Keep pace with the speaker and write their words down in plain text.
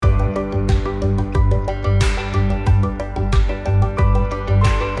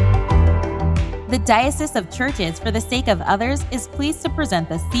Diocese of Churches for the Sake of Others is pleased to present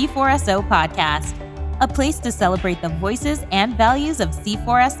the C4SO podcast, a place to celebrate the voices and values of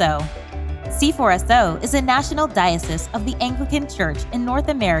C4SO. C4SO is a national diocese of the Anglican Church in North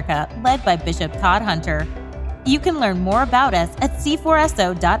America led by Bishop Todd Hunter. You can learn more about us at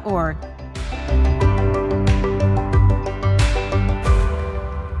c4so.org.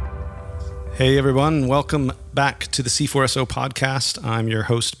 Hey everyone, welcome back to the C4SO podcast. I'm your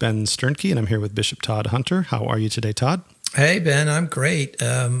host, Ben Sternke, and I'm here with Bishop Todd Hunter. How are you today, Todd? Hey, Ben, I'm great.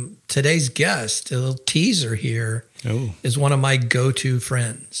 Today's guest, a little teaser here, is one of my go-to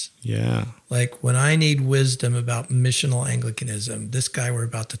friends. Yeah. Like when I need wisdom about missional Anglicanism, this guy we're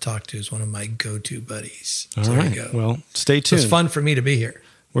about to talk to is one of my go-to buddies. All so right. There you go. Well, stay tuned. It's fun for me to be here.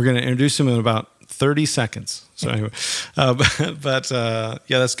 We're going to introduce him in about 30 seconds. So anyway, yeah,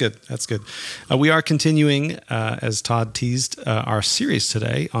 that's good. That's good. We are continuing, as Todd teased, our series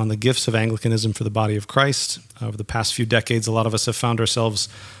today on the gifts of Anglicanism for the body of Christ. Over the past few decades, a lot of us have found ourselves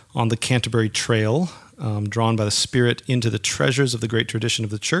on the Canterbury Trail, drawn by the Spirit into the treasures of the great tradition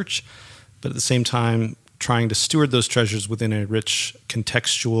of the Church, but at the same time, trying to steward those treasures within a rich,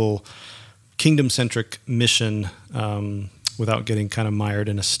 contextual, kingdom-centric mission, without getting kind of mired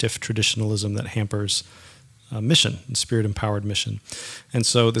in a stiff traditionalism that hampers mission and Spirit-empowered mission. And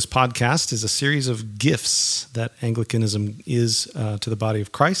so this podcast is a series of gifts that Anglicanism is to the body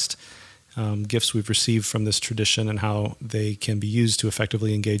of Christ, gifts we've received from this tradition and how they can be used to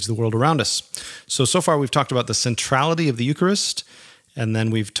effectively engage the world around us. So far we've talked about the centrality of the Eucharist, and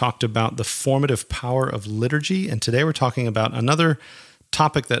then we've talked about the formative power of liturgy, and today we're talking about another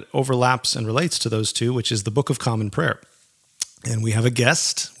topic that overlaps and relates to those two, which is the Book of Common Prayer. And we have a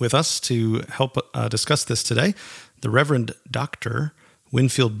guest with us to help discuss this today, the Reverend Dr.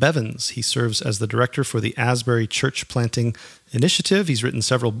 Winfield Bevins. He serves as the director for the Asbury Church Planting Initiative. He's written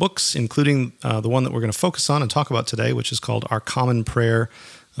several books, including the one that we're going to focus on and talk about today, which is called Our Common Prayer,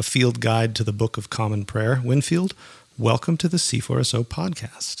 a Field Guide to the Book of Common Prayer. Winfield, welcome to the C4SO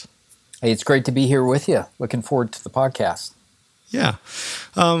podcast. Hey, it's great to be here with you. Looking forward to the podcast. Yeah.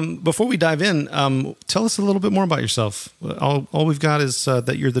 Before we dive in, tell us a little bit more about yourself. All we've got is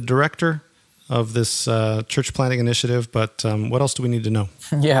that you're the director of this church planting initiative, but what else do we need to know?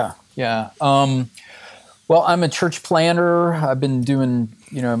 Yeah. Well, I'm a church planter. I've been doing,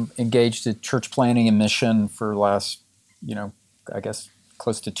 engaged in church planting and mission for the last, I guess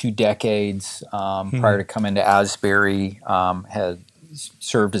close to 2 decades. Prior to coming to Asbury, had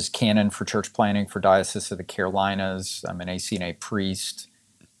served as canon for church planting for Diocese of the Carolinas. I'm an ACNA priest.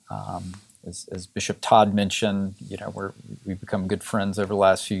 As Bishop Todd mentioned, we've become good friends over the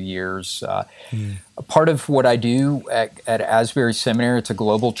last few years. A part of what I do at Asbury Seminary, it's a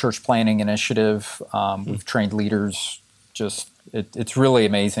global church planting initiative. We've trained leaders. It's really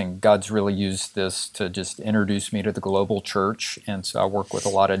amazing. God's really used this to just introduce me to the global church. And so I work with a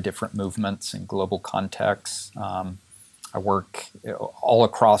lot of different movements in global contexts. I work all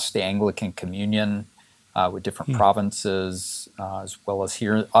across the Anglican Communion with different provinces, as well as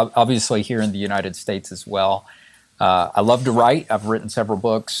here, obviously here in the United States as well. I love to write. I've written several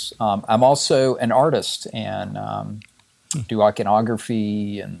books. I'm also an artist and do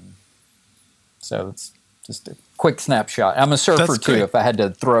iconography, and so it's just a quick snapshot. I'm a surfer too. If I had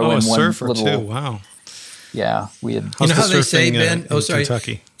to throw in one surfer little. Too. Wow. Yeah, we had. You know how they say, Ben?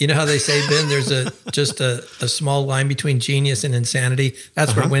 Kentucky. You know how they say, Ben? There's just a small line between genius and insanity.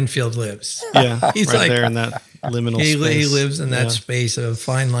 That's where Winfield lives. Yeah, he's right like, there in that liminal space. He lives in that space of a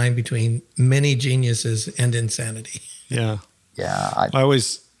fine line between many geniuses and insanity. Yeah. Yeah. I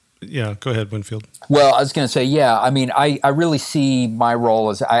always. Yeah. Go ahead, Winfield. Well, I was going to say, I really see my role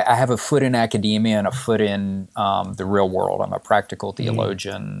as I have a foot in academia and a foot in the real world. I'm a practical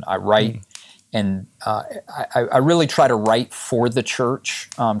theologian. I write. And I really try to write for the church,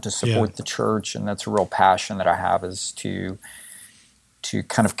 to support the church, and that's a real passion that I have, is to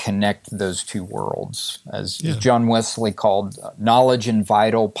kind of connect those two worlds, as John Wesley called knowledge and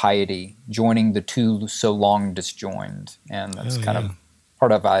vital piety, joining the two so long disjoined, and that's kind of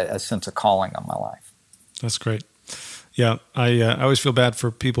part of a sense of calling on my life. That's great. Yeah, I always feel bad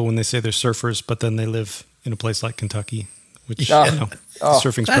for people when they say they're surfers, but then they live in a place like Kentucky. Which,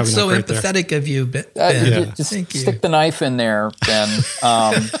 surfing's probably that's so not great empathetic there. of you, Ben. Just stick the knife in there, Ben.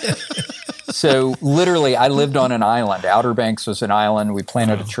 So literally, I lived on an island. Outer Banks was an island. We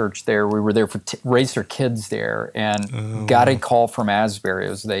planted a church there. We were there raised our kids there, and got a call from Asbury.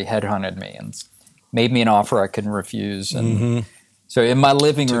 They headhunted me and made me an offer I couldn't refuse. And so in my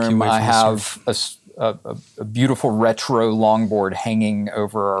living room, I have a beautiful retro longboard hanging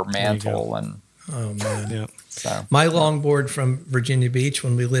over our mantle. And oh man, so my longboard from Virginia Beach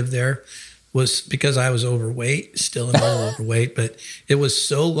when we lived there was because I was overweight, still a little overweight, but it was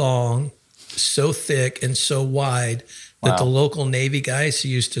so long, so thick, and so wide that the local Navy guys who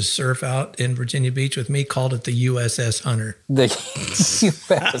used to surf out in Virginia Beach with me called it the USS Hunter. The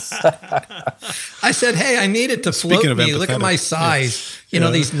USS. I said, hey, I need it to float me. Look at my size. You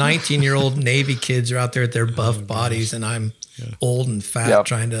know, these 19-year-old Navy kids are out there with their buff bodies, and I'm old and fat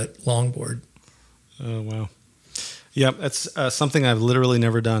trying to longboard. Oh, wow. Yeah, that's something I've literally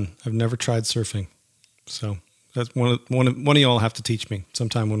never done. I've never tried surfing. So that's one of you all have to teach me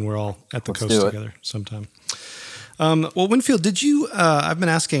sometime when we're all at the coast together sometime. Well, Winfield, did you, I've been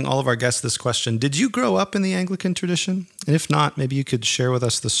asking all of our guests this question. Did you grow up in the Anglican tradition? And if not, maybe you could share with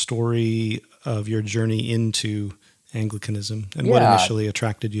us the story of your journey into Anglicanism and what initially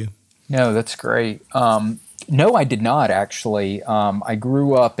attracted you. No, that's great. No, I did not actually. I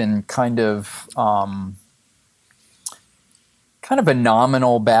grew up in kind of a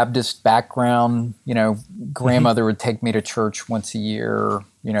nominal Baptist background. You know, grandmother would take me to church once a year,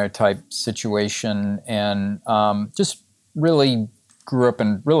 you know, type situation, and just really grew up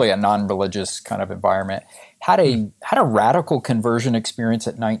in really a non-religious kind of environment. Had a radical conversion experience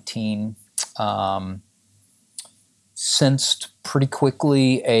at 19. Sensed pretty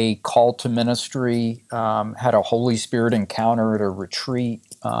quickly a call to ministry. Had a Holy Spirit encounter at a retreat,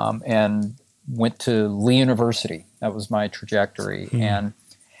 and went to Lee University. That was my trajectory. And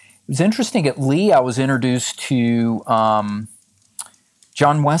it was interesting. At Lee, I was introduced to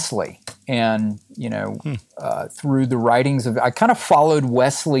John Wesley. And, you know, through the writings of, I kind of followed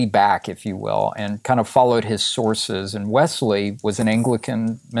Wesley back, if you will, and kind of followed his sources. And Wesley was an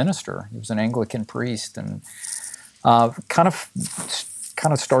Anglican minister. He was an Anglican priest. And kind of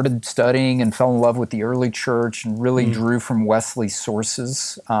started studying and fell in love with the early church and really drew from Wesley's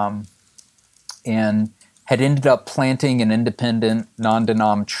sources. And had ended up planting an independent,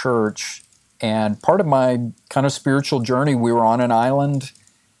 non-denom church. And part of my kind of spiritual journey, we were on an island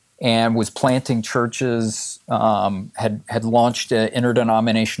and was planting churches, had launched an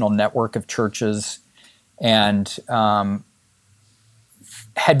interdenominational network of churches, and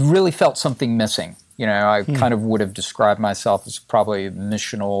had really felt something missing. You know, I kind of would have described myself as probably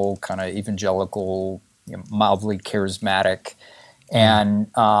missional, kind of evangelical, you know, mildly charismatic. And,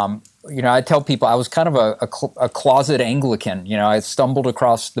 you know, I tell people I was kind of a closet Anglican. You know, I stumbled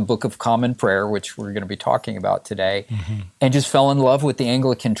across the Book of Common Prayer, which we're going to be talking about today, and just fell in love with the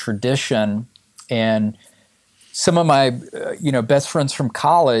Anglican tradition. And some of my, you know, best friends from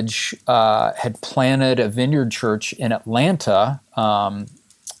college had planted a vineyard church in Atlanta.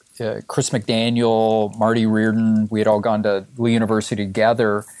 Chris McDaniel, Marty Reardon, we had all gone to Lee University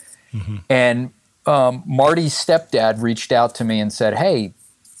together. And Marty's stepdad reached out to me and said, hey,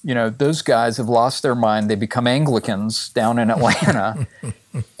 you know, those guys have lost their mind. They become Anglicans down in Atlanta.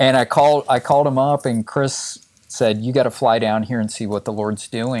 And I called him up, and Chris said, you got to fly down here and see what the Lord's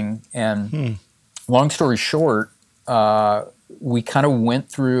doing. And long story short, we kind of went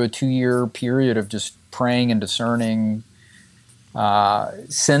through a 2-year period of just praying and discerning. I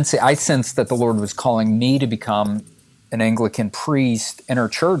sensed that the Lord was calling me to become an Anglican priest, and our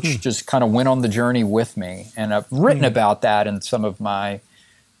church just kind of went on the journey with me. And I've written about that in some of my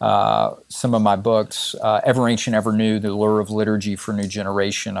books, Ever Ancient, Ever New, The Lure of Liturgy for New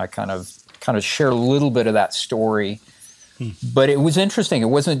Generation. I kind of share a little bit of that story. But it was interesting. It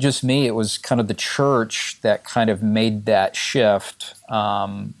wasn't just me. It was kind of the church that kind of made that shift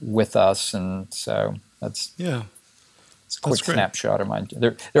with us. And so that's... It's a quick snapshot of mine.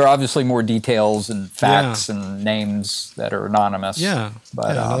 There are obviously more details and facts and names that are anonymous.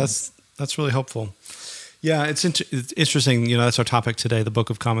 But no, that's really helpful. Yeah, it's interesting. You know, that's our topic today, the Book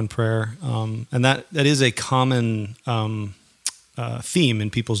of Common Prayer, and that is a common theme in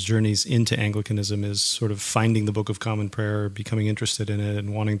people's journeys into Anglicanism, is sort of finding the Book of Common Prayer, becoming interested in it,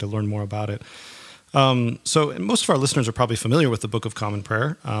 and wanting to learn more about it. So most of our listeners are probably familiar with the Book of Common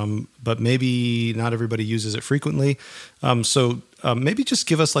Prayer, but maybe not everybody uses it frequently. So maybe just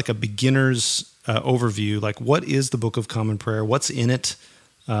give us like a beginner's overview, like what is the Book of Common Prayer? What's in it?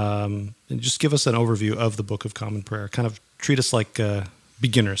 And just give us an overview of the Book of Common Prayer. Kind of treat us like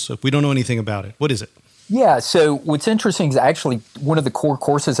beginners. So if we don't know anything about it, what is it? Yeah, so what's interesting is actually one of the core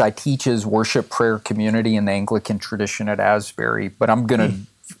courses I teach is worship, prayer, community in the Anglican tradition at Asbury, but I'm going to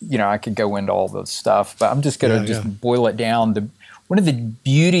you know, I could go into all this stuff, but I'm just going to boil it down. One of the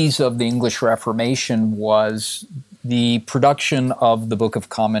beauties of the English Reformation was the production of the Book of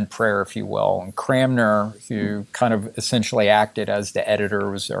Common Prayer, if you will. And Cranmer, who kind of essentially acted as the editor,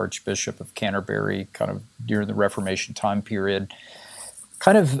 was the Archbishop of Canterbury kind of during the Reformation time period,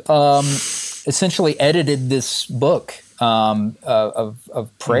 kind of essentially edited this book of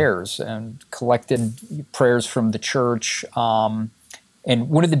prayers and collected prayers from the church. And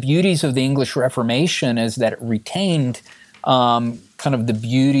one of the beauties of the English Reformation is that it retained kind of the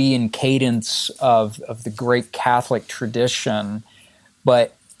beauty and cadence of the great Catholic tradition.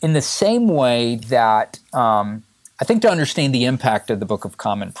 But in the same way that I think to understand the impact of the Book of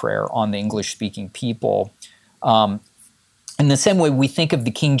Common Prayer on the English-speaking people, in the same way we think of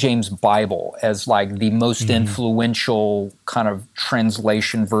the King James Bible as like the most influential kind of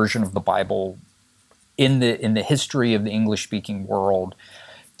translation version of the Bible in the history of the English-speaking world,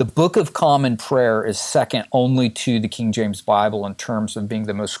 the Book of Common Prayer is second only to the King James Bible in terms of being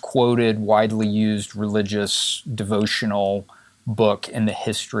the most quoted, widely used religious devotional book in the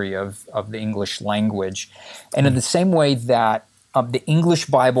history of the English language. And in the same way that the English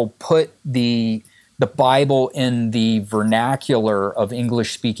Bible put the Bible in the vernacular of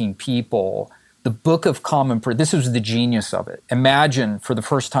English-speaking people, the Book of Common Prayer, this was the genius of it. Imagine for the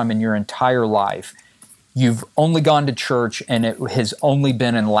first time in your entire life, you've only gone to church and it has only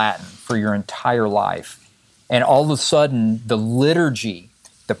been in Latin for your entire life. And all of a sudden, the liturgy,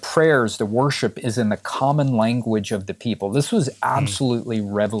 the prayers, the worship is in the common language of the people. This was absolutely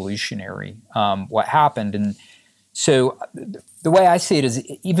revolutionary, what happened. And so the way I see it is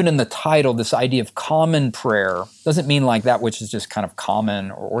even in the title, this idea of common prayer doesn't mean like that which is just kind of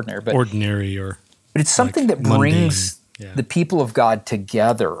common or ordinary. But it's something that brings the people of God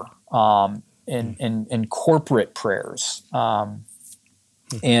together in corporate prayers.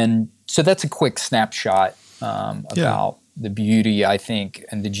 And so that's a quick snapshot about the beauty, I think,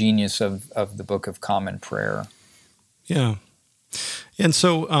 and the genius of the Book of Common Prayer. Yeah. And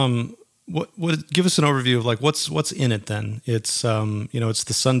so what give us an overview of like what's in it then? It's it's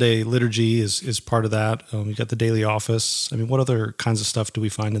the Sunday liturgy is part of that. You got the daily office. I mean, what other kinds of stuff do we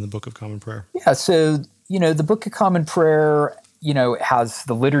find in the Book of Common Prayer? Yeah, so the Book of Common Prayer, it has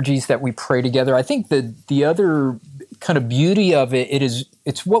the liturgies that we pray together. I think the other kind of beauty of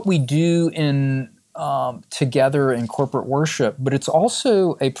it's what we do in together in corporate worship, but it's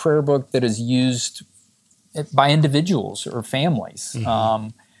also a prayer book that is used by individuals or families.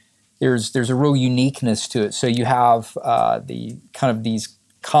 There's a real uniqueness to it. So you have the kind of these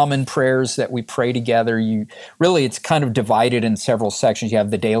common prayers that we pray together. It's kind of divided in several sections. You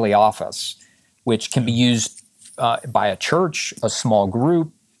have the daily office, which can be used by a church, a small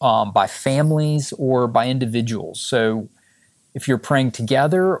group, by families, or by individuals. So if you're praying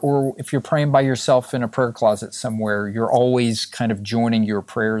together or if you're praying by yourself in a prayer closet somewhere, you're always kind of joining your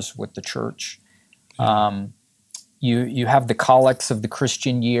prayers with the church. You have the collects of the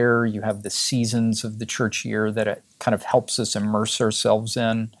Christian year. You have the seasons of the church year that it kind of helps us immerse ourselves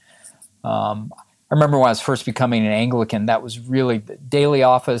in. I remember when I was first becoming an Anglican, that was really the daily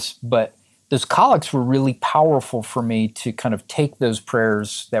office, but those collects were really powerful for me to kind of take those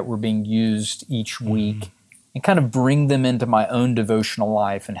prayers that were being used each week and kind of bring them into my own devotional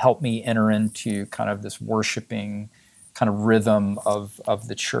life and help me enter into kind of this worshiping kind of rhythm of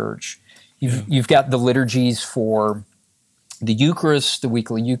the church. You've got the liturgies for the Eucharist, the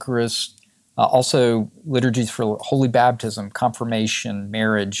weekly Eucharist, also liturgies for Holy Baptism, Confirmation,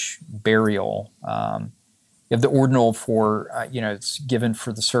 Marriage, Burial. You have the ordinal for, it's given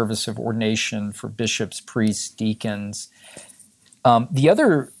for the service of ordination for bishops, priests, deacons. The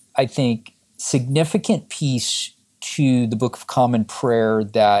other, I think, significant piece to the Book of Common Prayer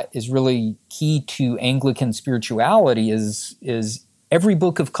that is really key to Anglican spirituality is every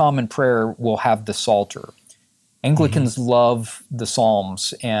Book of Common Prayer will have the Psalter. Anglicans love the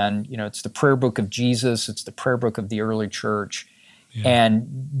Psalms, and it's the prayer book of Jesus, it's the prayer book of the early church. Yeah.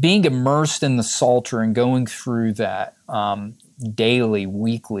 And being immersed in the Psalter and going through that daily,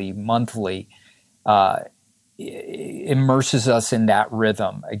 weekly, monthly, immerses us in that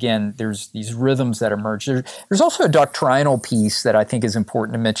rhythm. Again, there's these rhythms that emerge. There's also a doctrinal piece that I think is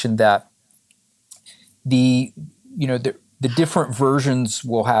important to mention, that the different versions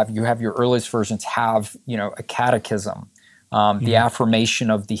will have, you have your earliest versions have, a catechism, the affirmation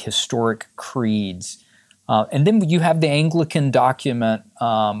of the historic creeds. And then you have the Anglican document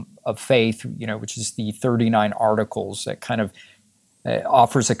of faith, which is the 39 articles that kind of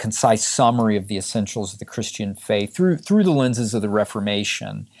offers a concise summary of the essentials of the Christian faith through the lenses of the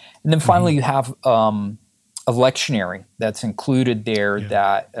Reformation. And then finally you have a lectionary that's included there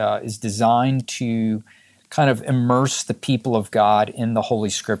that is designed to kind of immerse the people of God in the Holy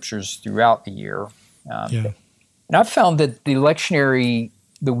Scriptures throughout the year. And I've found that the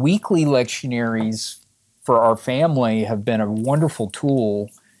weekly lectionaries for our family have been a wonderful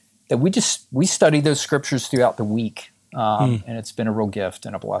tool that we study those Scriptures throughout the week. And it's been a real gift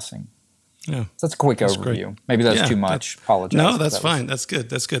and a blessing. Yeah. So that's a quick That's overview. great. Maybe that's too much. Apologize. No, that's fine. That's good.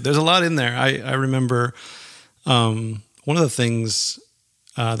 That's good. There's a lot in there. I remember one of the things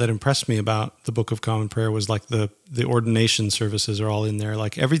that impressed me about the Book of Common Prayer was like the ordination services are all in there.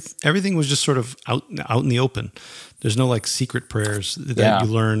 Like everything was just sort of out in the open. There's no like secret prayers that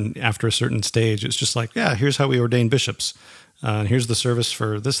you learn after a certain stage. It's just like, here's how we ordain bishops. Here's the service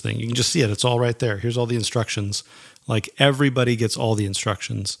for this thing. You can just see it. It's all right there. Here's all the instructions. Like everybody gets all the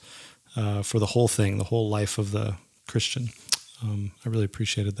instructions for the whole thing, the whole life of the Christian. I really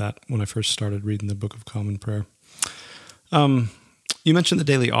appreciated that when I first started reading the Book of Common Prayer. You mentioned the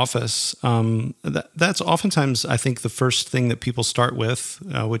daily office. That's oftentimes, I think, the first thing that people start with,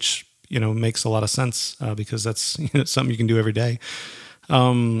 which makes a lot of sense because that's something you can do every day.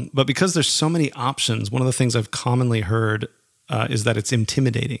 But because there's so many options, one of the things I've commonly heard is that it's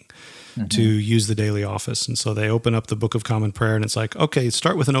intimidating to use the daily office. And so they open up the Book of Common Prayer and it's like, okay,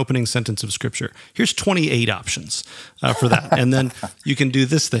 start with an opening sentence of Scripture. Here's 28 options for that. And then you can do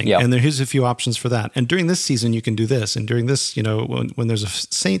this thing. Yep. And here's a few options for that. And during this season, you can do this. And during this, when there's a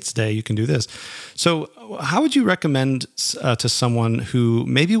Saints Day, you can do this. So how would you recommend to someone who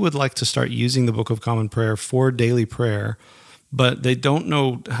maybe would like to start using the Book of Common Prayer for daily prayer, but they don't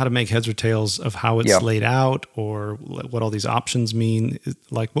know how to make heads or tails of how it's laid out or what all these options mean?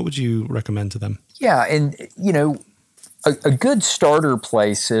 Like, what would you recommend to them? Yeah, and, a good starter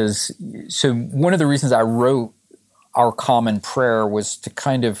place is, so one of the reasons I wrote our Common Prayer was to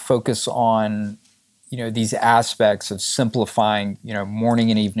kind of focus on, these aspects of simplifying, morning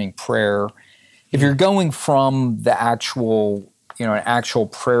and evening prayer. If you're going from the actual, an actual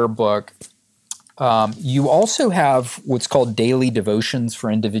prayer book, you also have what's called daily devotions for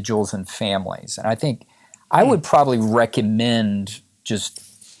individuals and families. And I think I would probably recommend just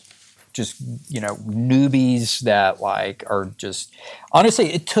newbies that are just,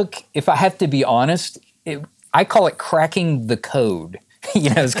 honestly, if I have to be honest, I call it cracking the code.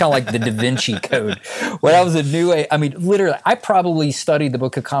 It's kind of like the Da Vinci Code. When I was literally, I probably studied the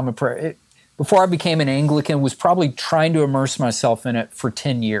Book of Common Prayer. Before I became an Anglican, was probably trying to immerse myself in it for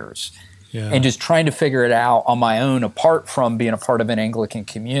 10 years. Yeah. And just trying to figure it out on my own, apart from being a part of an Anglican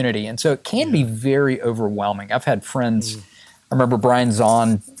community. And so it can be very overwhelming. I've had friends, I remember Brian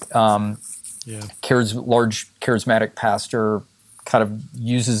Zahn, large charismatic pastor, kind of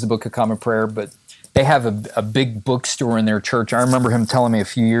uses the Book of Common Prayer, but they have a big bookstore in their church. I remember him telling me a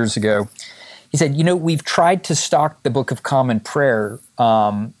few years ago, he said, we've tried to stock the Book of Common Prayer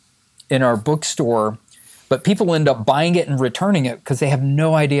in our bookstore, but people end up buying it and returning it because they have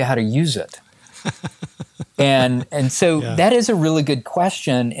no idea how to use it. and so that is a really good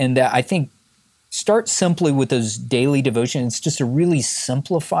question, and that I think start simply with those daily devotions. It's just a really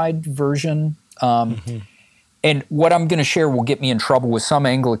simplified version. And what I'm going to share will get me in trouble with some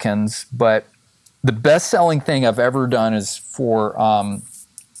Anglicans, but the best-selling thing I've ever done is for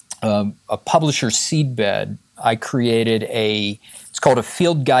a publisher's seedbed. I created it's called a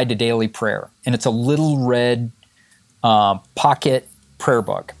Field Guide to Daily Prayer, and it's a little red pocket prayer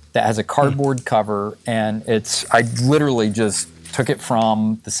book that has a cardboard cover, and I literally just took it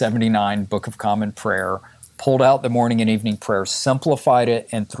from the 79 Book of Common Prayer, pulled out the morning and evening prayer, simplified it,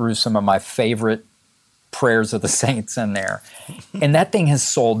 and threw some of my favorite prayers of the saints in there. And that thing has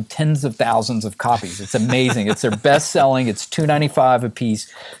sold tens of thousands of copies. It's amazing. It's their best-selling. It's $2.95 a piece.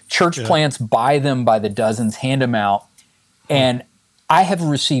 Church plants buy them by the dozens, hand them out. And I have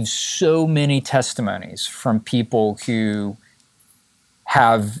received so many testimonies from people who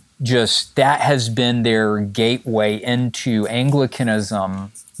have that has been their gateway into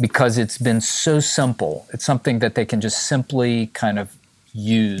Anglicanism because it's been so simple. It's something that they can just simply kind of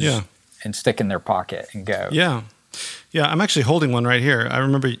use and stick in their pocket and go. Yeah. Yeah, I'm actually holding one right here.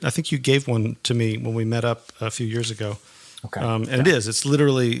 I think you gave one to me when we met up a few years ago. Okay. It's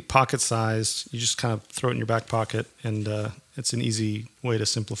literally pocket-sized. You just kind of throw it in your back pocket, and it's an easy way to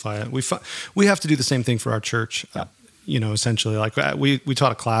simplify it. We have to do the same thing for our church, essentially. Like we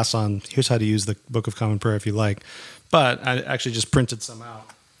taught a class on here's how to use the Book of Common Prayer if you like, but I actually just printed some out.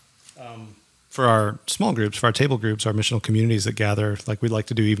 For our small groups, for our table groups, our missional communities that gather, like we'd like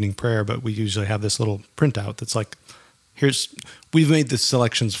to do evening prayer, but we usually have this little printout that's like, we've made the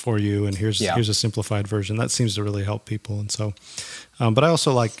selections for you, and here's a simplified version. That seems to really help people. And so, but I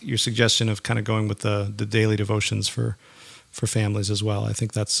also like your suggestion of kind of going with the daily devotions for families as well. I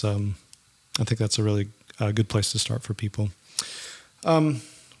think that's a really good place to start for people.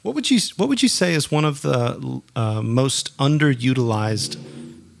 What would you say is one of the most underutilized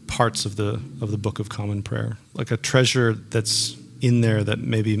parts of the Book of Common Prayer, like a treasure that's in there that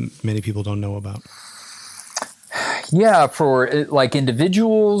maybe many people don't know about? Yeah, for like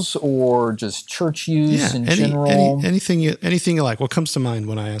individuals or just church use in general. Anything you like. What comes to mind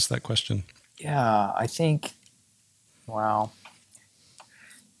when I ask that question? Yeah, I think, wow.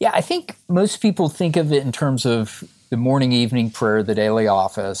 Yeah, I think most people think of it in terms of the morning, evening prayer, the daily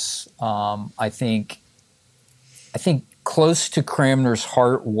office. I think close to Cranmer's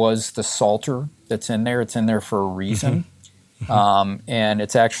heart was the Psalter that's in there. It's in there for a reason. And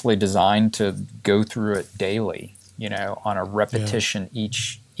it's actually designed to go through it daily, on a repetition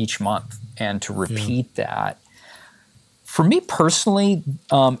each month, and to repeat that. For me personally,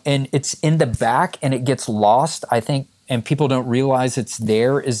 and it's in the back and it gets lost, I think, and people don't realize it's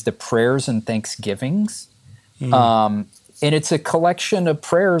there, is the prayers and thanksgivings. And it's a collection of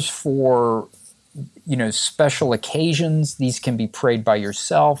prayers for, special occasions. These can be prayed by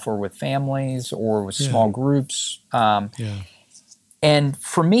yourself or with families or with small groups. And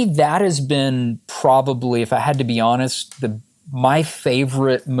for me, that has been probably, if I had to be honest, my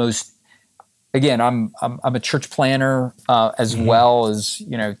favorite, most. Again, I'm a church planner as well as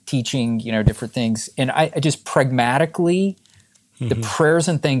teaching different things, and I just pragmatically, the prayers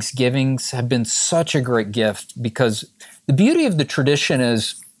and thanksgivings have been such a great gift, because the beauty of the tradition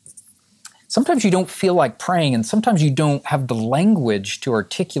is sometimes you don't feel like praying, and sometimes you don't have the language to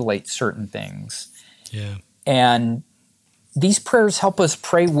articulate certain things. Yeah, and these prayers help us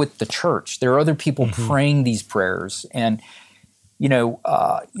pray with the church. There are other people praying these prayers, and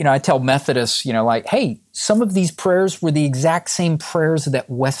I tell Methodists, hey, some of these prayers were the exact same prayers that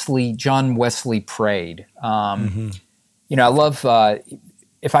John Wesley prayed. I love,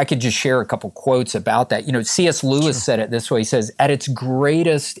 if I could just share a couple quotes about that. C.S. Lewis said it this way. He says, "At its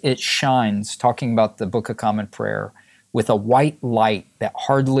greatest, it shines," talking about the Book of Common Prayer, "with a white light that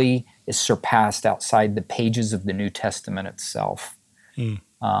hardly is surpassed outside the pages of the New Testament itself."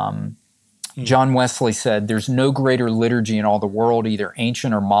 John Wesley said, "There's no greater liturgy in all the world, either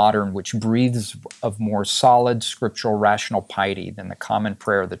ancient or modern, which breathes of more solid scriptural rational piety than the common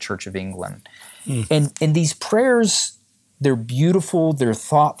prayer of the Church of England." And these prayers, they're beautiful, they're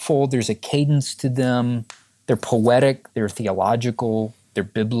thoughtful, there's a cadence to them, they're poetic, they're theological, they're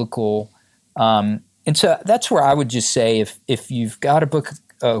biblical. And so that's where I would just say, if you've got a book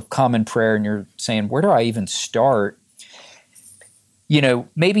of common prayer and you're saying, where do I even start?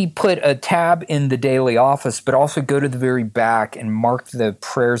 Maybe put a tab in the daily office, but also go to the very back and mark the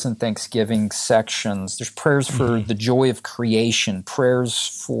prayers and thanksgiving sections. There's prayers for the joy of creation, prayers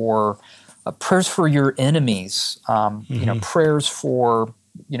for your enemies, prayers for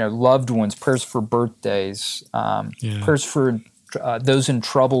loved ones, prayers for birthdays, prayers for those in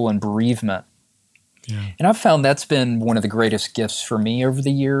trouble and bereavement. Yeah. And I've found that's been one of the greatest gifts for me over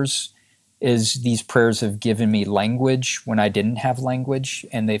the years. Is these prayers have given me language when I didn't have language,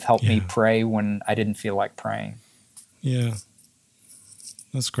 and they've helped me pray when I didn't feel like praying. Yeah,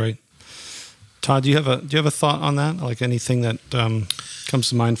 that's great. Todd, do you have a thought on that? Like anything that comes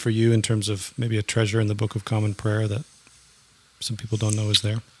to mind for you in terms of maybe a treasure in the Book of Common Prayer that some people don't know is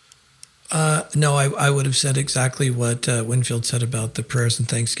there? No, I would have said exactly what Winfield said about the prayers and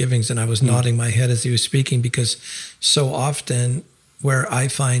thanksgivings, and I was nodding my head as he was speaking, because so often where I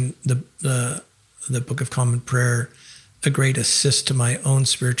find the Book of Common Prayer a great assist to my own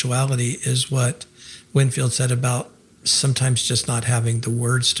spirituality is what Winfield said about sometimes just not having the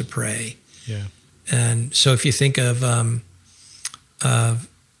words to pray. Yeah. And so if you think of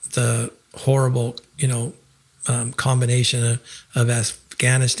the horrible, combination of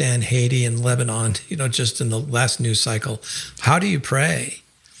Afghanistan, Haiti, and Lebanon, just in the last news cycle, how do you pray?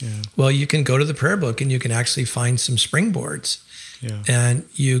 Yeah. Well, you can go to the prayer book and you can actually find some springboards. Yeah. And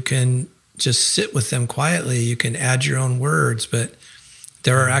you can just sit with them quietly. You can add your own words, but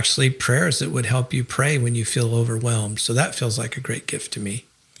there are actually prayers that would help you pray when you feel overwhelmed. So that feels like a great gift to me.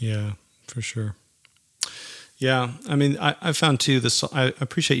 Yeah, for sure. Yeah, I mean, I found too, I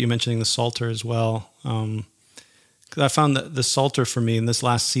appreciate you mentioning the Psalter as well. Because I found that the Psalter for me in this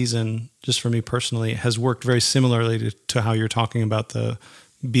last season, just for me personally, has worked very similarly to how you're talking about the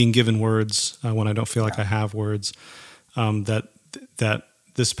being given words when I don't feel like I have words. That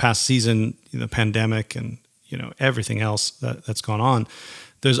this past season, the pandemic and everything else that's gone on,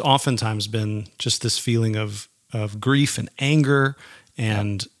 there's oftentimes been just this feeling of grief and anger,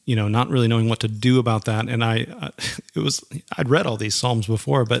 and not really knowing what to do about that. And I'd read all these Psalms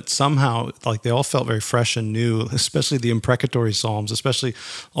before, but somehow like they all felt very fresh and new, especially the imprecatory Psalms, especially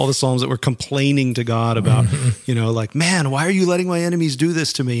all the Psalms that were complaining to God about, like, man, why are you letting my enemies do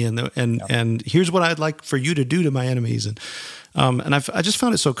this to me? And here's what I'd like for you to do to my enemies. And I just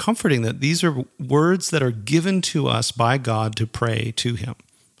found it so comforting that these are words that are given to us by God to pray to Him.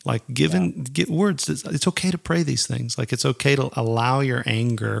 Like get words. It's okay to pray these things. Like it's okay to allow your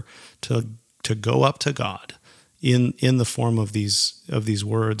anger to go up to God in the form of these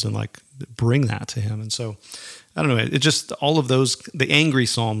words, and like bring that to Him. And so I don't know. It just, all of those, the angry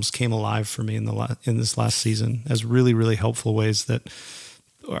Psalms came alive for me in this last season as really, really helpful ways that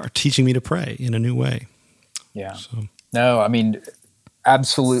are teaching me to pray in a new way. Yeah. So. No, I mean,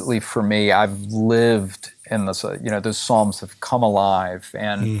 absolutely. For me, I've lived in this. Those Psalms have come alive,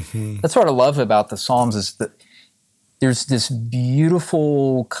 and that's what I love about the Psalms is that there's this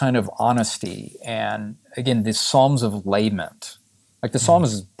beautiful kind of honesty, and again, these Psalms of lament. Like the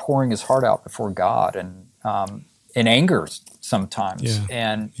psalmist is pouring his heart out before God, and in anger sometimes. Yeah.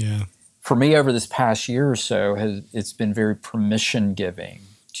 And yeah. for me, over this past year or so, it's been very permission giving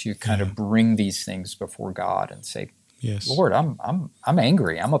to kind of bring these things before God and say, yes. Lord, I'm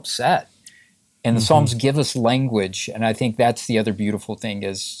angry, I'm upset. And the Psalms give us language, and I think that's the other beautiful thing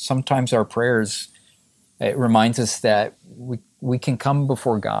is sometimes our prayers, it reminds us that we can come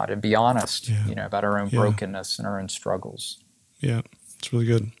before God and be honest, about our own brokenness and our own struggles. Yeah, it's really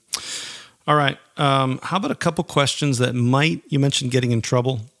good. All right. How about a couple questions that you mentioned getting in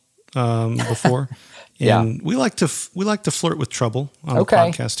trouble before. And we like to flirt with trouble on the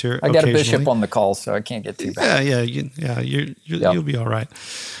podcast here. I got a bishop on the call, so I can't get too bad. You'll be all right.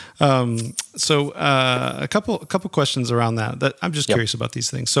 So a couple questions around that I'm just curious about these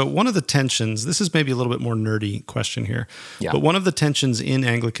things. So one of the tensions, this is maybe a little bit more nerdy question here, but one of the tensions in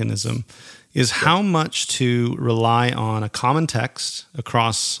Anglicanism is how much to rely on a common text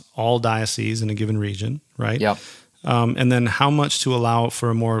across all dioceses in a given region, right? Yep. And then how much to allow for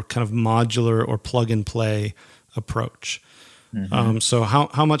a more kind of modular or plug-and-play approach. So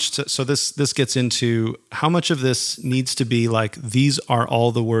how much so this gets into how much of this needs to be like, these are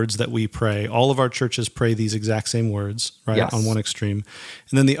all the words that we pray. All of our churches pray these exact same words, right? Yes. On one extreme.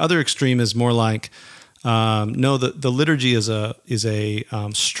 And then the other extreme is more like, no, the liturgy is a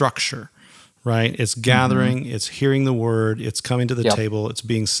structure, right? It's gathering, it's hearing the word, it's coming to the table, it's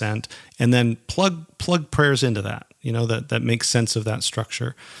being sent, and then plug prayers into that, that makes sense of that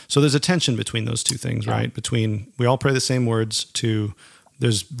structure. So there's a tension between those two things, right? Between we all pray the same words to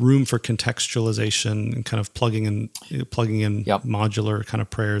there's room for contextualization and kind of plugging in modular kind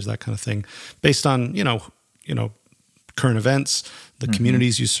of prayers, that kind of thing, based on, current events, the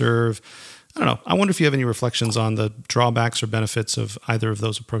communities you serve. I don't know. I wonder if you have any reflections on the drawbacks or benefits of either of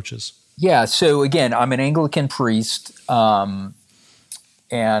those approaches. Yeah. So again, I'm an Anglican priest, and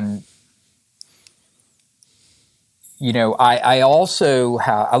I also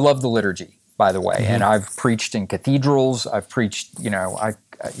I love the liturgy, by the way, and I've preached in cathedrals. I've preached, I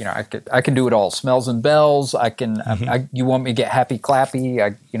can do it all. Smells and bells. I can. You want me to get happy clappy?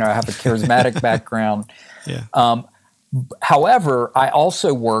 I have a charismatic background. Yeah. However, I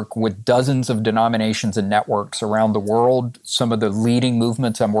also work with dozens of denominations and networks around the world. Some of the leading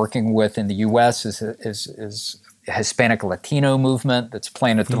movements I'm working with in the U.S. is a Hispanic Latino movement that's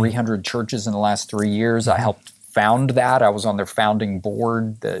planted 300 churches in the last 3 years. I helped found that. I was on their founding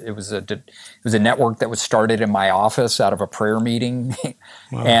board. It was a network that was started in my office out of a prayer meeting.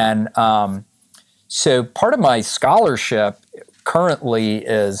 Wow. And so part of my scholarship currently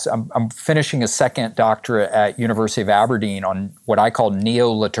is I'm finishing a second doctorate at University of Aberdeen on what I call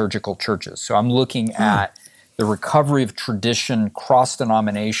neo-liturgical churches. So I'm looking at the recovery of tradition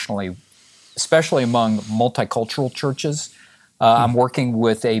cross-denominationally, especially among multicultural churches. I'm working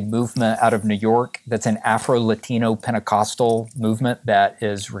with a movement out of New York that's an Afro-Latino Pentecostal movement that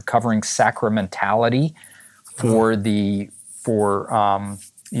is recovering sacramentality for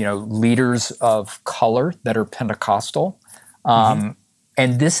leaders of color that are Pentecostal. And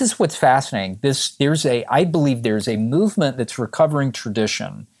this is what's fascinating. I believe there's a movement that's recovering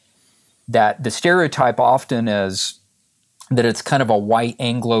tradition that the stereotype often is that it's kind of a white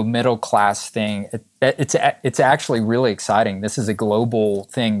Anglo middle class thing. It's actually really exciting. This is a global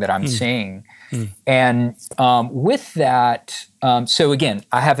thing that I'm seeing. And with that, so again,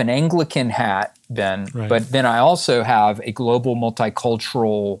 I have an Anglican hat, Ben, but then I also have a global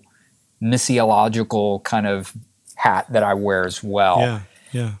multicultural missiological kind of hat that I wear as well.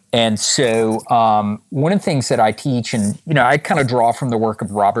 Yeah. And so one of the things that I teach, and I kind of draw from the work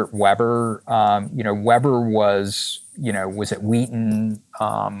of Robert Weber. Weber was at Wheaton,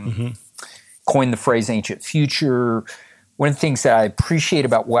 coined the phrase ancient future. One of the things that I appreciate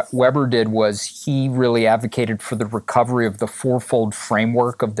about what Weber did was he really advocated for the recovery of the fourfold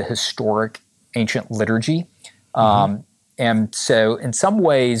framework of the historic ancient liturgy. And so in some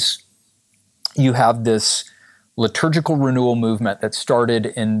ways, you have this liturgical renewal movement that started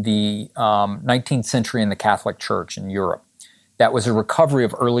in the 19th century in the Catholic Church in Europe that was a recovery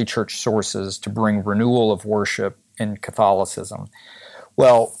of early church sources to bring renewal of worship in Catholicism.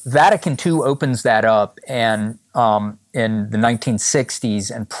 Well, Vatican II opens that up, and in the 1960s,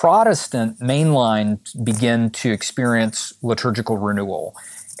 and Protestant mainline begin to experience liturgical renewal.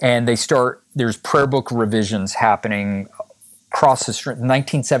 And there's prayer book revisions happening across the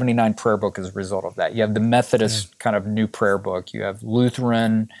 1979 prayer book as a result of that. You have the Methodist kind of new prayer book. You have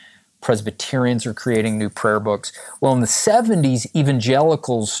Lutheran, Presbyterians are creating new prayer books. Well, in the 70s,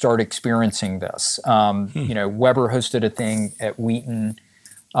 evangelicals start experiencing this. Weber hosted a thing at Wheaton.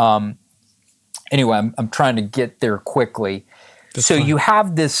 Anyway, I'm trying to get there quickly. That's fine. You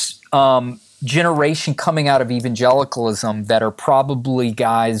have this generation coming out of evangelicalism that are probably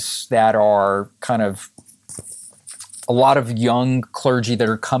guys that are kind of a lot of young clergy that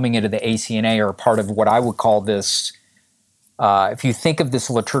are coming into the ACNA are part of what I would call this. If you think of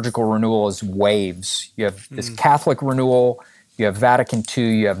this liturgical renewal as waves, you have this Catholic renewal, you have Vatican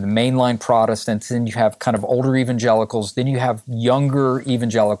II, you have the mainline Protestants, then you have kind of older evangelicals, then you have younger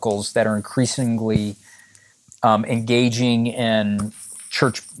evangelicals that are increasingly engaging in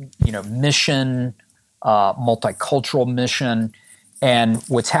church, mission, multicultural mission. And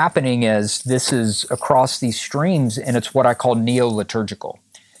what's happening is this is across these streams, and it's what I call neo-liturgical.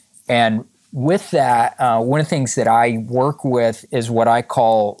 And with that, one of the things that I work with is what I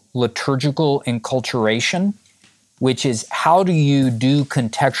call liturgical enculturation, which is how do you do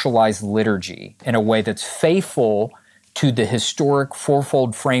contextualized liturgy in a way that's faithful to the historic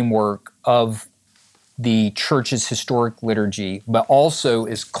fourfold framework of the church's historic liturgy, but also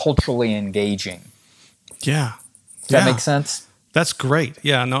is culturally engaging. Yeah. Does that make sense? That's great.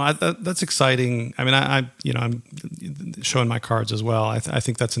 Yeah, no, that's exciting. I mean, I'm showing my cards as well. I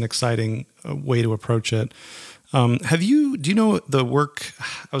think that's an exciting way to approach it. Do you know the work?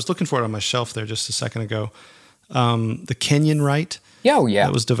 I was looking for it on my shelf there just a second ago. The Kenyan Rite. Yeah, oh, yeah.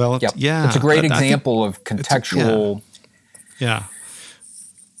 That was developed. Yep. Yeah. It's a great example of contextual. Yeah.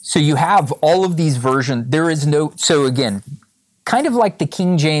 So you have all of these versions. So again, kind of like the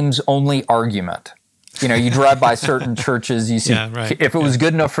King James only argument. You drive by certain churches, you see, if it was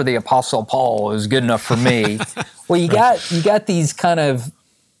good enough for the Apostle Paul, it was good enough for me. Well, you got these kind of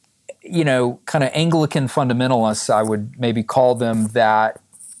Anglican fundamentalists, I would maybe call them, that,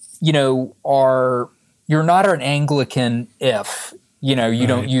 you're not an Anglican if, you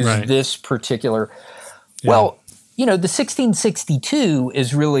don't use this particular. Yeah. Well, the 1662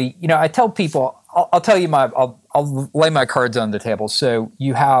 is really, I tell people, I'll tell you I'll lay my cards on the table. So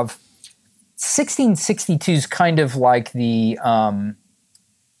you have 1662 is kind of like the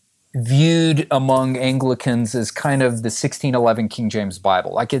viewed among Anglicans as kind of the 1611 King James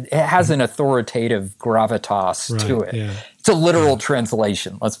Bible. Like it has an authoritative gravitas to it. Yeah. It's a literal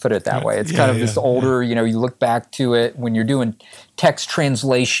translation. Let's put it that way. It's kind of this older, you look back to it when you're doing text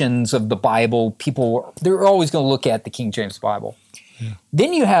translations of the Bible, they're always going to look at the King James Bible. Yeah.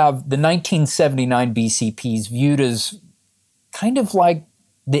 Then you have the 1979 BCPs viewed as kind of like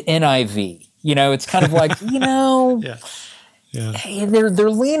the NIV. It's kind of like, hey, they're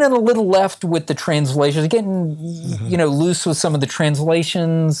leaning a little left with the translations, getting, loose with some of the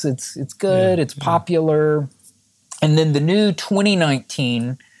translations. It's good. It's popular. And then the new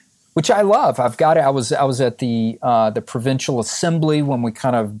 2019, which I love. I've got it. I was at the provincial assembly when we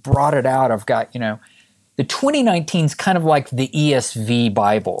kind of brought it out. I've got, the 2019 is kind of like the ESV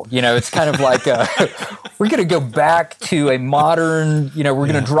Bible. It's kind of like we're going to go back to a modern, we're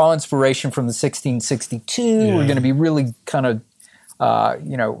going to draw inspiration from the 1662. Yeah. We're going to be really kind of,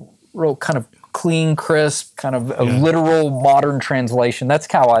 real kind of clean, crisp, kind of a literal modern translation.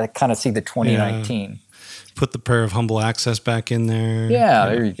 That's how I kind of see the 2019. Yeah. Put the prayer of humble access back in there. Yeah,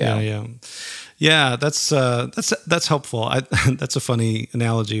 there you go. Yeah, that's helpful. That's a funny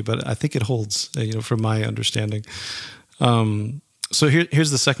analogy, but I think it holds, from my understanding. So here's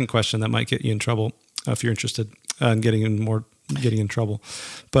the second question that might get you in trouble if you're interested in getting in trouble.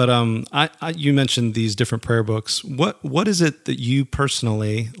 But you mentioned these different prayer books. What is it that you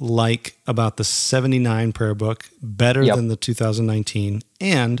personally like about the 79 prayer book better than the 2019,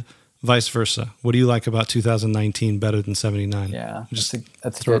 and vice versa? What do you like about 2019 better than 79? Yeah, just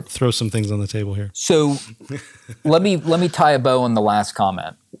throw some things on the table here. So let me tie a bow on the last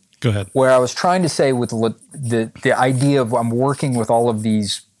comment. Go ahead. Where I was trying to say with the idea of I'm working with all of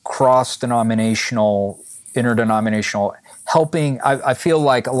these cross-denominational, interdenominational, helping. I feel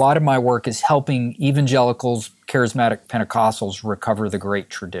like a lot of my work is helping evangelicals, charismatic Pentecostals recover the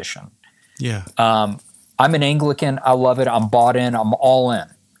great tradition. Yeah. I'm an Anglican. I love it. I'm bought in. I'm all in.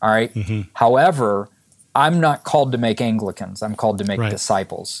 All right. Mm-hmm. However, I'm not called to make Anglicans. I'm called to make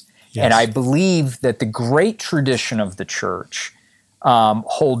disciples. Yes. And I believe that the great tradition of the church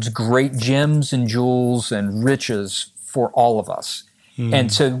holds great gems and jewels and riches for all of us.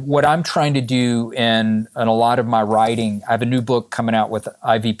 And so what I'm trying to do in a lot of my writing, I have a new book coming out with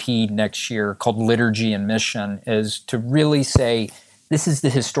IVP next year called Liturgy and Mission, is to really say, this is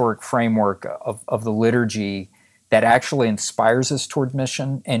the historic framework of the liturgy that actually inspires us toward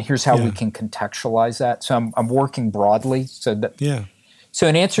mission, and here's how we can contextualize that. So I'm working broadly. So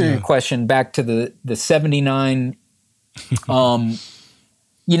in answer to your question, back to the 79,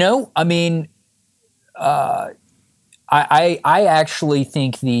 I actually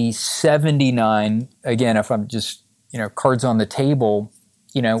think the 79, again, if I'm just, cards on the table,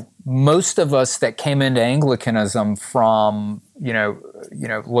 most of us that came into Anglicanism from,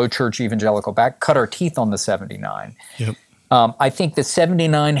 low church evangelical back cut our teeth on the 79. Yep. I think the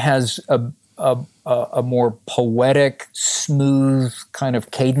 79 has a more poetic, smooth kind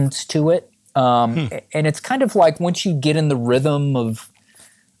of cadence to it. And it's kind of like once you get in the rhythm of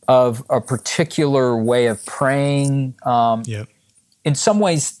a particular way of praying. In some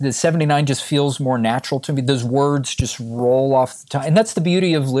ways, the 79 just feels more natural to me. Those words just roll off the tongue. And that's the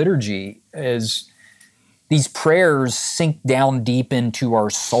beauty of liturgy, is these prayers sink down deep into our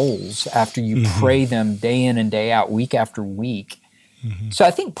souls after you pray them day in and day out, week after week. So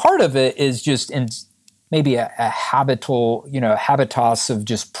I think part of it is just maybe a habitus of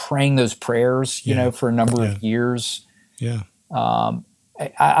just praying those prayers, for a number of years. Yeah.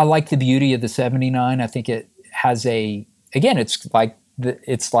 I like the beauty of the 79. I think it has it's like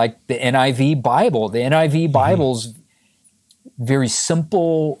the NIV Bible. The NIV Bible's very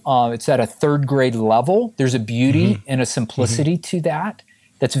simple. It's at a third grade level. There's a beauty and a simplicity to that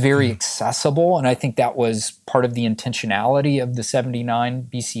that's very accessible. And I think that was part of the intentionality of the 79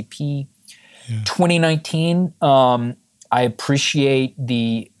 BCP. 2019, I appreciate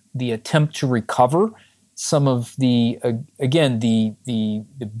the attempt to recover some of the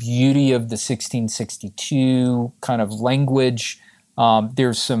beauty of the 1662 kind of language.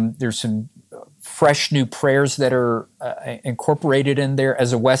 There's some fresh new prayers that are incorporated in there.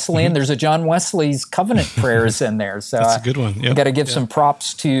 As a Wesleyan, there's a John Wesley's covenant prayers in there. So that's a good one. Yep. I got to give some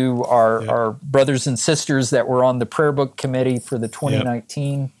props to our brothers and sisters that were on the prayer book committee for the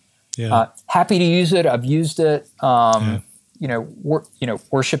 2019. Happy to use it. I've used it.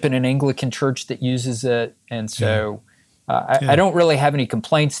 Worship in an Anglican church that uses it. And so I don't really have any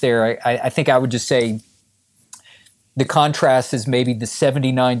complaints there. I think I would just say the contrast is maybe the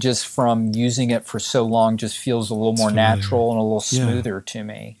 79 just from using it for so long just feels a little more natural and a little smoother to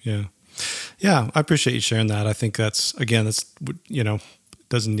me. Yeah, I appreciate you sharing that. I think that's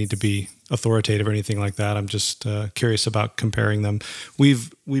doesn't need to be authoritative or anything like that. I'm just curious about comparing them.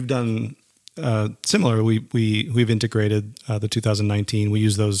 We've done similar. We've integrated the 2019. We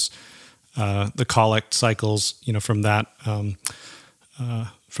use those the collect cycles, from that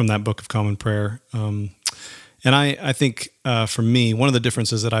Book of Common Prayer. And I think for me, one of the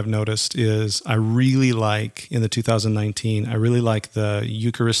differences that I've noticed is I really like in the 2019. I really like the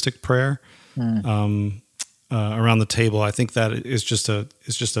Eucharistic prayer around the table. I think that is just a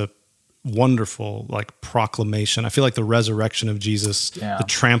wonderful proclamation. I feel like the resurrection of Jesus, the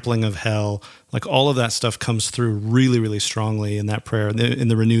trampling of hell, all of that stuff comes through really, really strongly in that prayer, in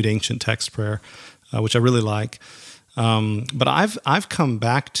the renewed ancient text prayer, which I really like. But I've come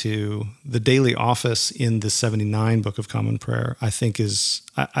back to the daily office in the 79 Book of Common Prayer. I think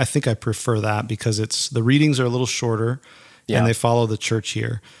I prefer that because the readings are a little shorter and they follow the church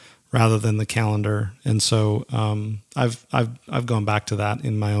year rather than the calendar. And so I've gone back to that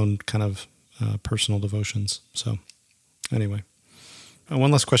in my own kind of personal devotions. So anyway,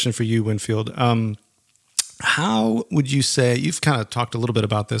 one last question for you, Winfield. How would you say, you've kind of talked a little bit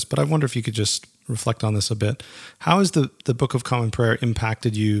about this, but I wonder if you could just reflect on this a bit. How has the Book of Common Prayer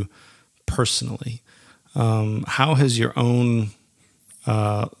impacted you personally? How has your own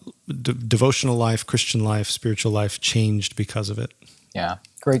devotional life, Christian life, spiritual life changed because of it? Yeah,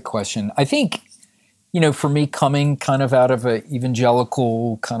 great question. I think, for me, coming kind of out of an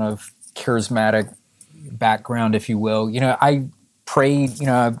evangelical kind of charismatic background, if you will, I prayed,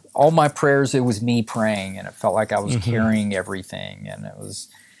 all my prayers, it was me praying, and it felt like I was carrying everything.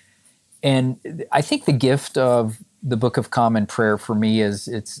 And I think the gift of the Book of Common Prayer for me is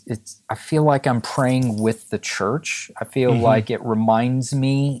I feel like I'm praying with the church. I feel like it reminds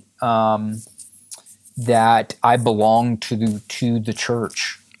me that I belong to the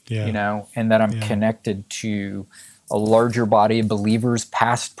church, and that I'm connected to a larger body of believers,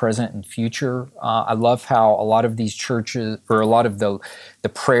 past, present, and future. I love how a lot of these churches, or a lot of the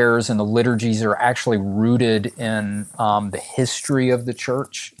prayers and the liturgies are actually rooted in the history of the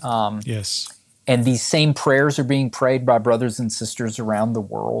church. Yes. And these same prayers are being prayed by brothers and sisters around the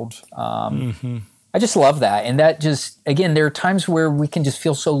world. I just love that. And that just, again, there are times where we can just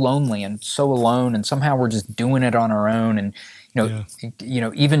feel so lonely and so alone, and somehow we're just doing it on our own. And,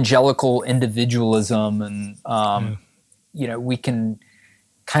 evangelical individualism, and, we can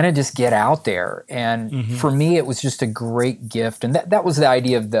kind of just get out there. And for me, it was just a great gift. And that was the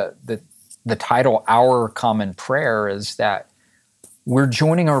idea of the title, Our Common Prayer, is that we're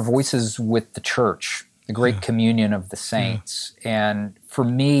joining our voices with the church, the great communion of the saints. And for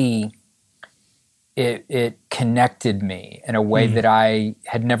me, it connected me in a way that I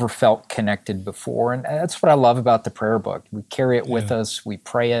had never felt connected before. And that's what I love about the prayer book. We carry it with us. We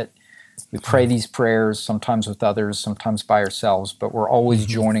pray it. We pray these prayers, sometimes with others, sometimes by ourselves, but we're always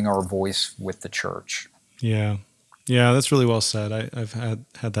joining our voice with the church. Yeah. Yeah, that's really well said. I've had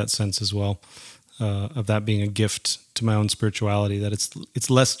that sense as well, of that being a gift to my own spirituality, that it's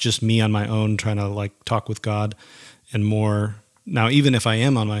less just me on my own trying to talk with God, and more, now even if I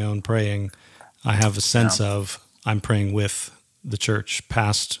am on my own praying, I have a sense of I'm praying with the church,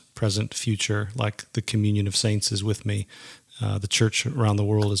 past, present, future, like the communion of saints is with me. The church around the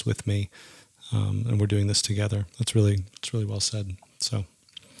world is with me, and we're doing this together. It's really well said. So,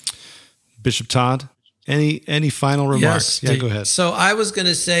 Bishop Todd, any final remarks? Yes, go ahead. So I was going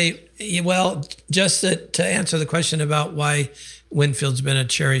to say, well, just to answer the question about why Winfield's been a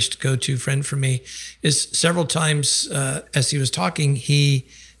cherished go-to friend for me, is several times as he was talking, he,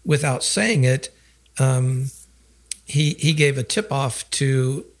 without saying it, he gave a tip-off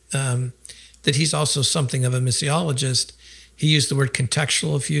to that he's also something of a missiologist. He used the word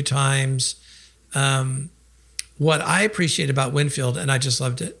contextual a few times. What I appreciate about Winfield, and I just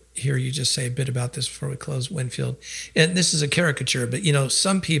love to hear you just say a bit about this before we close, Winfield, and this is a caricature, but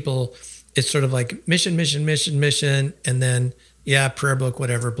some people, it's sort of like mission, and then, prayer book,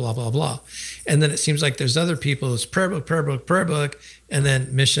 whatever, blah, blah, blah. And then it seems like there's other people, it's prayer book, and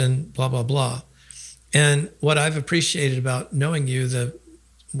then mission, blah, blah, blah. And what I've appreciated about knowing you,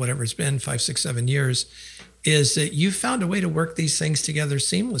 whatever it's been, 5, 6, 7 years, is that you found a way to work these things together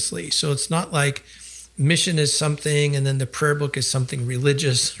seamlessly. So it's not like mission is something and then the prayer book is something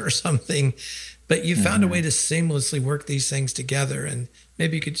religious or something, but you found a way to seamlessly work these things together. And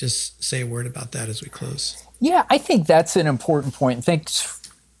maybe you could just say a word about that as we close. Yeah, I think that's an important point. Thanks.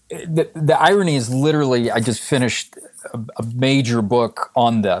 The irony is, literally, I just finished a major book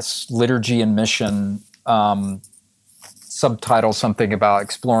on this, Liturgy and Mission, subtitle something about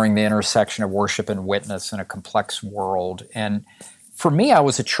exploring the intersection of worship and witness in a complex world. And for me, I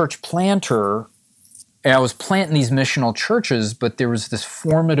was a church planter, and I was planting these missional churches, but there was this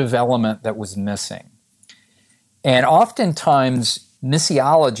formative element that was missing. And oftentimes,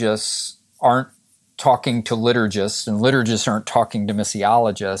 missiologists aren't talking to liturgists, and liturgists aren't talking to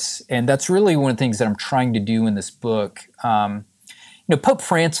missiologists. And that's really one of the things that I'm trying to do in this book. Pope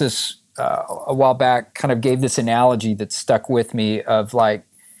Francis, a while back, kind of gave this analogy that stuck with me of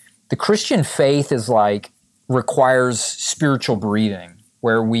the Christian faith is requires spiritual breathing,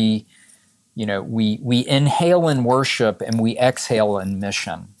 where we inhale in worship and we exhale in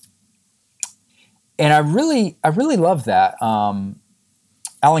mission. And I really love that.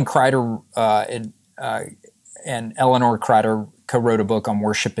 Alan Kreider and Eleanor Kreider co-wrote a book on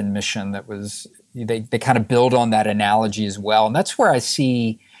worship and mission that was, they kind of build on that analogy as well. And that's where I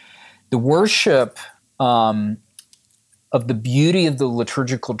see the worship of the beauty of the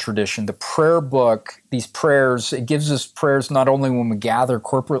liturgical tradition, the prayer book, these prayers. It gives us prayers not only when we gather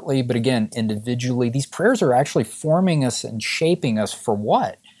corporately, but again, individually. These prayers are actually forming us and shaping us for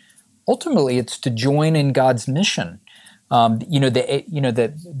what? Ultimately, it's to join in God's mission.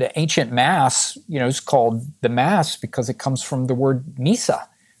 The ancient Mass, is called the Mass because it comes from the word missa,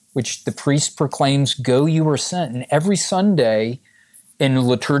 which the priest proclaims, "Go, you are sent." And every Sunday in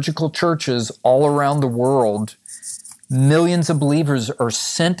liturgical churches all around the world, millions of believers are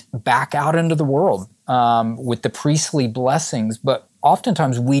sent back out into the world with the priestly blessings, but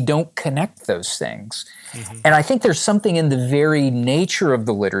oftentimes we don't connect those things. Mm-hmm. And I think there's something in the very nature of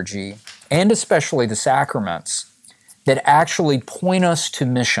the liturgy, and especially the sacraments, that actually point us to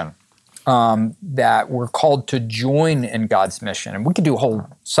mission, that we're called to join in God's mission. And we could do a whole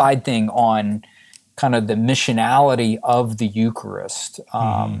side thing on kind of the missionality of the Eucharist.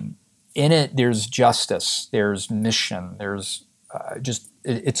 In it, there's justice, there's mission, there's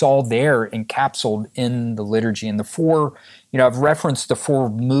it's all there encapsulated in the liturgy. And the four, I've referenced the four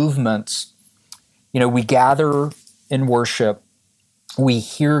movements. We gather in worship, we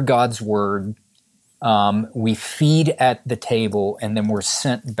hear God's word, we feed at the table, and then we're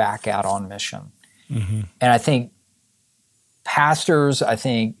sent back out on mission. Mm-hmm. And I think pastors,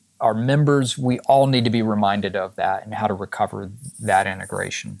 our members, we all need to be reminded of that and how to recover that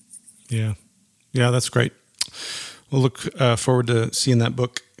integration. Yeah. Yeah, that's great. We'll look forward to seeing that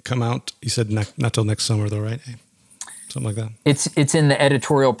book come out. You said not till next summer, though, right? Something like that. It's in the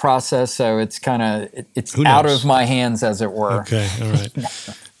editorial process, so it's kind of it's out of my hands, as it were. Okay, all right.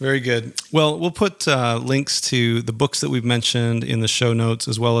 Very good. Well, we'll put links to the books that we've mentioned in the show notes,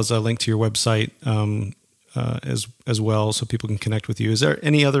 as well as a link to your website as well, so people can connect with you. Is there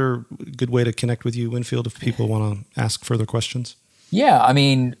any other good way to connect with you, Winfield, if people want to ask further questions? Yeah, I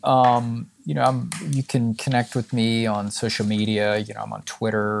mean, you can connect with me on social media. I'm on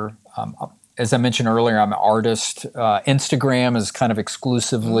Twitter. As I mentioned earlier, I'm an artist. Instagram is kind of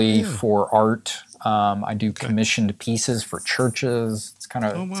exclusively for art. I do commissioned pieces for churches. It's kind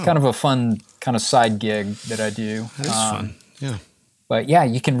of a fun kind of side gig that I do. That is fun. Yeah. But yeah,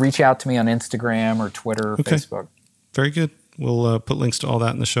 you can reach out to me on Instagram or Twitter, Facebook. Very good. We'll put links to all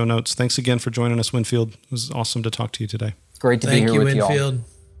that in the show notes. Thanks again for joining us, Winfield. It was awesome to talk to you today. Great to be here with you all. Thank you, Winfield.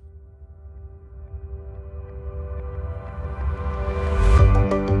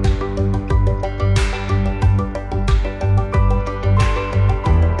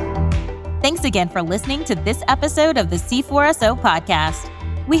 Thanks again for listening to this episode of the C4SO podcast.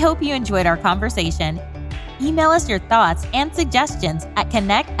 We hope you enjoyed our conversation. Email us your thoughts and suggestions at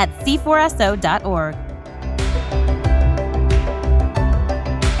connect@c4so.org.